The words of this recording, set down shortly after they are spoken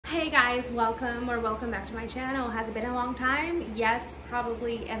guys, welcome back to my channel. Has it been a long time? Yes,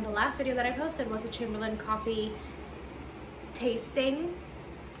 probably. And the last video that I posted was a Chamberlain coffee tasting.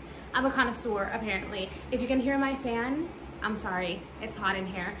 I'm a connoisseur apparently. If you can hear my fan, I'm sorry, it's hot in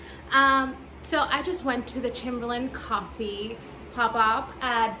here. So I just went to the Chamberlain coffee pop-up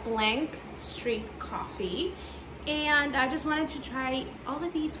at Blank Street Coffee, and I just wanted to try all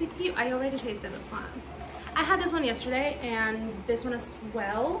of these with you. I already tasted this one. I had this one yesterday and this one as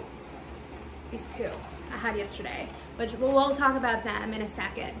well. These two I had yesterday, which we'll talk about them in a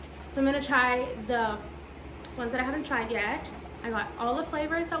second. So I'm gonna try the ones that I haven't tried yet. I got all the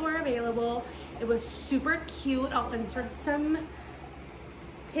flavors that were available. It was super cute. I'll insert some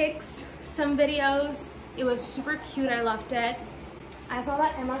pics, some videos. It was super cute. I loved it. I saw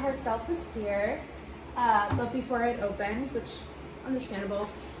that Emma herself was here, but before it opened, which understandable,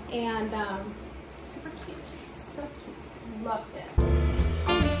 and super cute, so cute, loved it.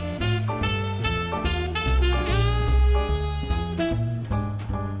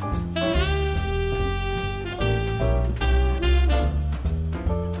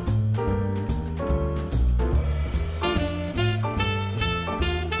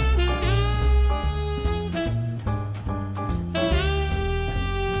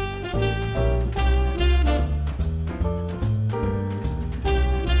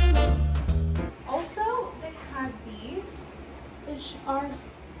 Are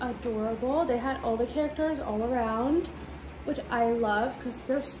adorable. They had all the characters all around, which I love because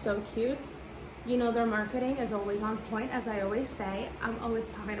they're so cute. You know, their marketing is always on point, as I always say. I'm always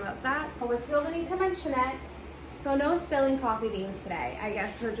talking about that. Always feel the need to mention it. So no spilling coffee beans today. I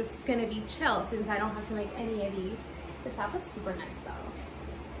guess they're just gonna be chill since I don't have to make any of these. The stuff was super nice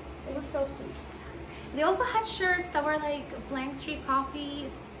though. They were so sweet. They also had shirts that were like Blank Street Coffee,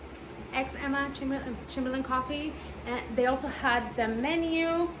 ex Emma Chamberlain Coffee, and they also had the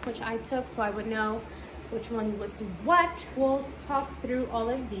menu, which I took so I would know which one was what. We'll talk through all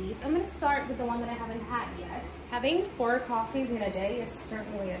of these. I'm going to start with the one that I haven't had yet. Having 4 coffees in a day is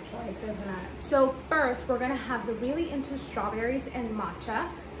certainly a choice, isn't it? So first, we're going to have the Really Into Strawberries and Matcha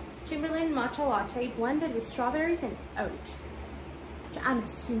Chamberlain Matcha Latte blended with strawberries and oat, which I'm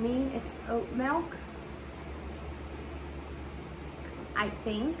assuming it's oat milk.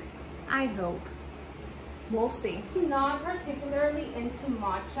 I hope. We'll see. Not particularly into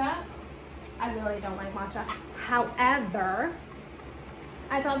matcha. I really don't like matcha. However,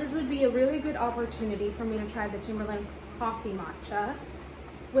 I thought this would be a really good opportunity for me to try the Chamberlain coffee matcha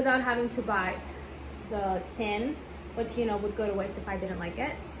without having to buy the tin, which, you know, would go to waste if I didn't like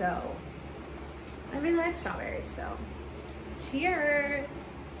it. So I really like strawberries, so cheers.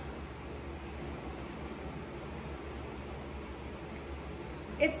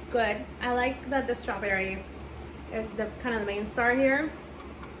 It's good. I like that the strawberry is the kind of the main star here.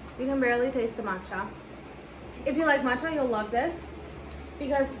 You can barely taste the matcha. If you like matcha, you'll love this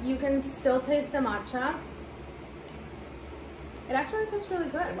because you can still taste the matcha. It actually tastes really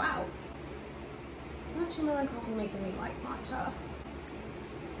good. Wow. Not Chamberlain coffee making me like matcha.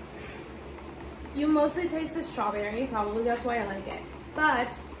 You mostly taste the strawberry, probably that's why I like it.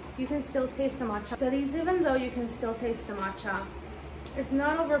 But you can still taste the matcha. But even though you can still taste the matcha, it's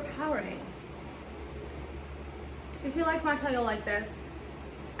not overpowering. If you like matcha, you'll like this.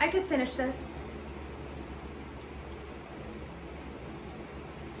 I could finish this.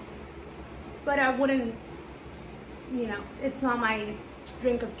 But I wouldn't, you know, it's not my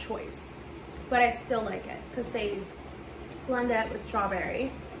drink of choice. But I still like it because they blended it with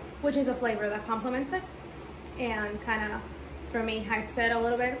strawberry, which is a flavor that complements it and kind of, for me, heights it a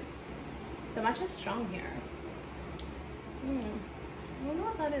little bit. The matcha's strong here. I don't know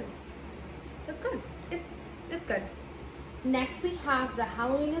what that is. It's good. It's good. Next we have the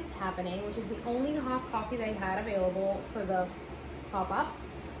Halloween is Happening, which is the only hot coffee they had available for the pop-up,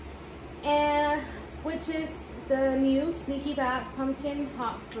 and which is the new Sneaky Bat Pumpkin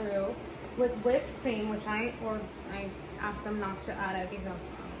Hot Brew with whipped cream, which I asked them not to add it because,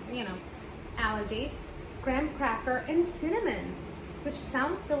 you know, allergies, graham cracker, and cinnamon, which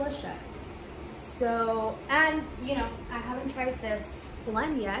sounds delicious. So, and you know, I haven't tried this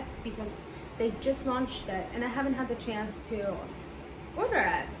blend yet because they just launched it and I haven't had the chance to order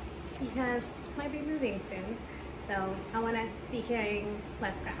it because I might be moving soon, so I want to be carrying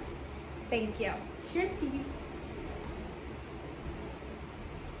less crap. Thank you. Cheers, please.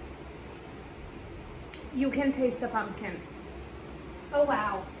 You can taste the pumpkin. Oh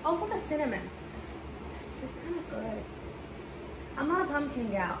wow. Also the cinnamon. This is kind of good. I'm not a pumpkin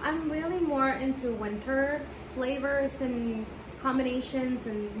gal. I'm really more into winter flavors and combinations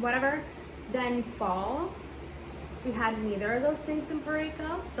and whatever than fall. we had neither of those things in Puerto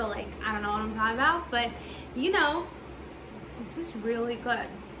Rico, so like I don't know what I'm talking about, but you know, this is really good.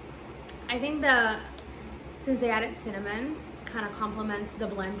 I think since they added cinnamon, kind of complements the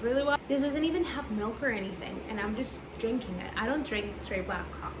blend really well. This doesn't even have milk or anything, and I'm just drinking it. I don't drink straight black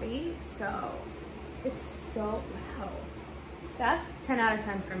coffee, so it's so, wow. That's 10 out of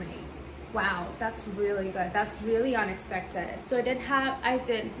 10 for me. Wow, that's really good. That's really unexpected. So it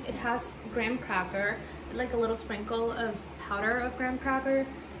has graham cracker, like a little sprinkle of powder of graham cracker,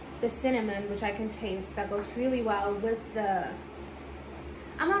 the cinnamon, which I can taste, that goes really well with the,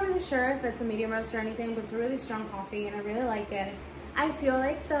 I'm not really sure if it's a medium roast or anything, but it's a really strong coffee and I really like it. I feel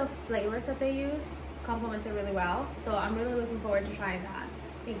like the flavors that they use complement it really well, so I'm really looking forward to trying that,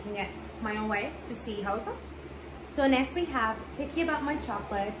 making it my own way to see how it goes. So next we have Picky About My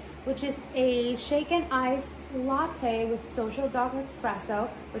Chocolate, which is a shaken iced latte with social dark espresso,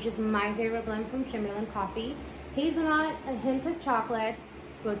 which is my favorite blend from Chamberlain Coffee. Hazelnut, a hint of chocolate,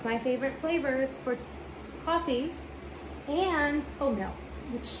 both my favorite flavors for coffees, and oat milk,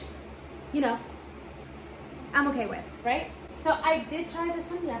 which, you know, I'm okay with, right? So I did try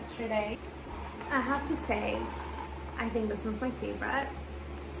this one yesterday. I have to say, I think this one's my favorite.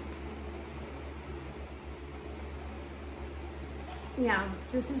 Yeah,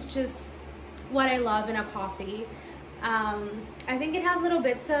 this is just what I love in a coffee. I think it has little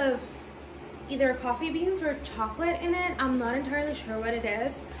bits of either coffee beans or chocolate in it. I'm not entirely sure what it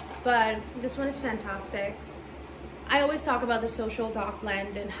is, but this one is fantastic. I always talk about the social dark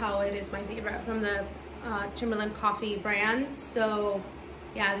blend and how it is my favorite from the Chamberlain Coffee brand. So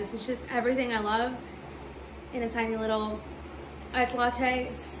yeah, this is just everything I love in a tiny little iced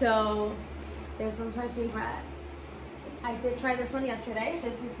latte. So this one's my favorite. I did try this one yesterday.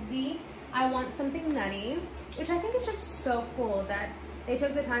 This is the I Want Something Nutty, which I think is just so cool that they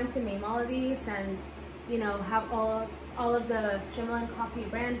took the time to name all of these and, you know, have all of the Chamberlain Coffee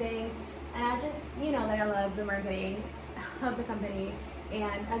branding. And I just, you know, that I love the marketing of the company,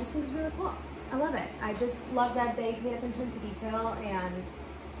 and I just think it's really cool. I love it. I just love that they pay attention to detail, and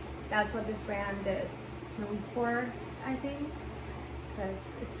that's what this brand is known for, I think, because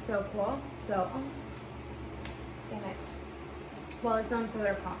it's so cool. So, damn it. Well, it's known for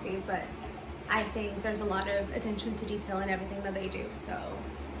their coffee, but I think there's a lot of attention to detail in everything that they do, so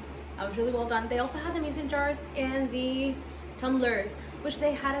that was really well done. They also had the mason jars and the tumblers, which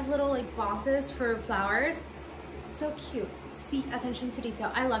they had as little like vases for flowers. So cute. See, attention to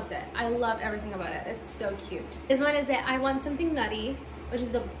detail. I loved it. I love everything about it. It's so cute. This one is the I Want Something Nutty, which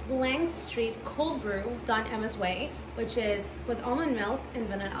is the Blank Street cold brew done Emma's way, which is with almond milk and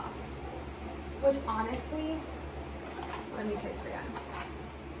vanilla. Which honestly, let me taste again.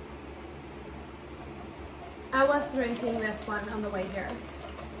 I was drinking this one on the way here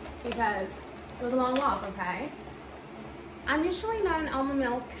because it was a long walk, okay? I'm usually not an almond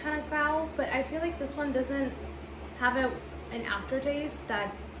milk kind of gal, but I feel like this one doesn't have an aftertaste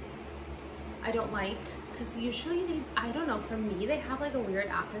that I don't like, because usually they, I don't know, for me they have like a weird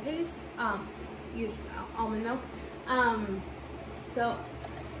aftertaste, usually almond milk, so,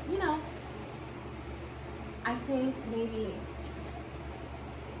 you know, I think maybe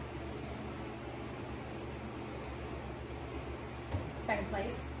second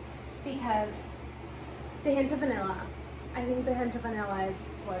place, because the hint of vanilla. I think the hint of vanilla is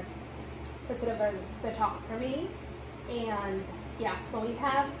what puts it over the top for me. And yeah, so we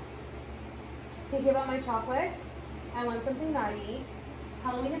have Picky About My Chocolate, I Want Something Nutty,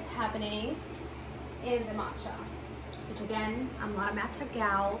 Halloween Is Happening, and the matcha, which again, I'm not a matcha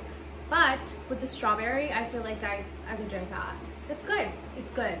gal, but with the strawberry, I feel like I can drink that. It's good.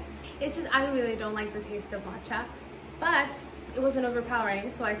 It's good. It's just, I really don't like the taste of matcha, but it wasn't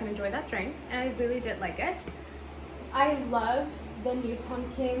overpowering, so I can enjoy that drink, and I really did like it. I love the new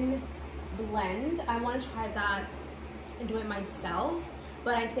pumpkin blend. I want to try that and do it myself,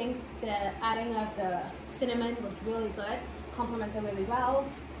 but I think the adding of the cinnamon was really good, complements it really well.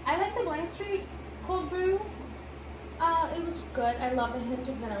 I like the Blank Street cold brew. It was good. I love the hint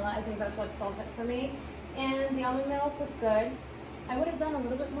of vanilla. I think that's what sells it for me. And the almond milk was good. I would have done a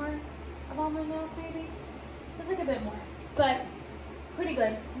little bit more of almond milk, maybe. Just like a bit more, but pretty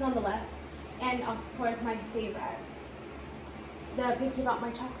good nonetheless. And of course, my favorite, the Picky About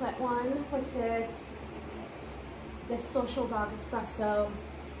My Chocolate one, which is the Social Dog Espresso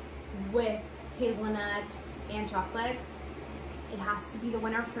with hazelnut and chocolate. It has to be the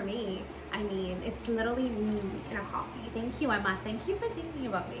winner for me. I mean, it's literally me in a coffee. Thank you, Emma. Thank you for thinking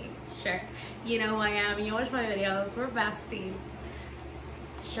about me. Sure. You know who I am. You watch my videos. We're besties.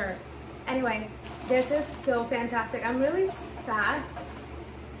 Sure. Anyway, this is so fantastic. I'm really sad.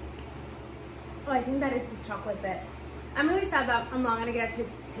 Oh, I think that is the chocolate bit. I'm really sad that I'm not gonna get to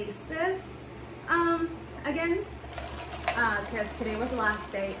taste this again, because today was the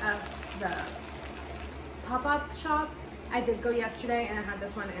last day of the pop-up shop. I did go yesterday and I had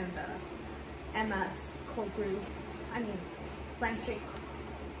this one in the MS cold brew, blank street.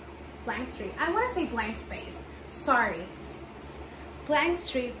 I want to say blank space. Sorry. Blank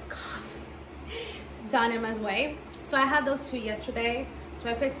street done MS way. So I had those two yesterday. So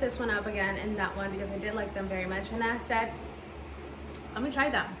I picked this one up again and that one because I did like them very much. And I said, let me try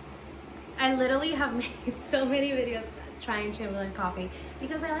them. I literally have made so many videos trying Chamberlain coffee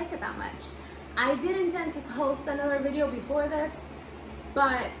because I like it that much. I did intend to post another video before this,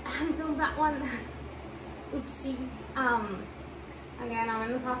 but I haven't filmed that one. Oopsie. Again, I'm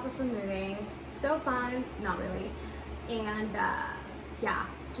in the process of moving. So fun, not really. And yeah,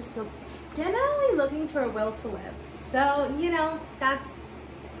 just generally looking for a will to live. So, you know,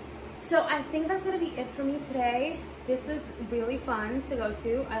 so I think that's gonna be it for me today. This was really fun to go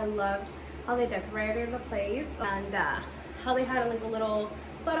to. I loved how they decorated the place and how they had like a little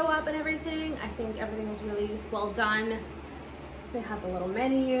photo up and everything. I think everything was really well done. They had the little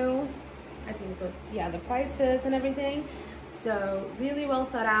menu. I think the prices and everything. So really well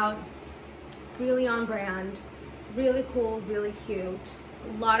thought out, really on brand, really cool, really cute.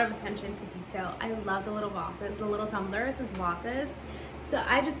 A lot of attention to detail. I love the little vases, the little tumblers as vases. So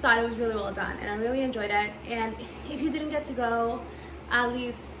I just thought it was really well done and I really enjoyed it. And if you didn't get to go, at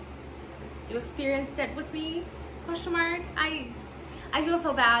least you experienced it with me, question mark. I feel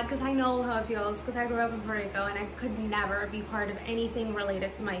so bad because I know how it feels because I grew up in Puerto Rico and I could never be part of anything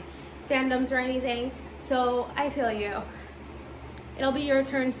related to my fandoms or anything. So I feel you. It'll be your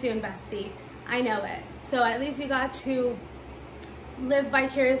turn soon, bestie. I know it. So at least you got to live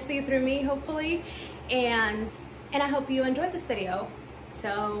vicariously through me, hopefully. And I hope you enjoyed this video.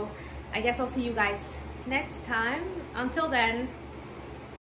 So I guess I'll see you guys next time. Until then,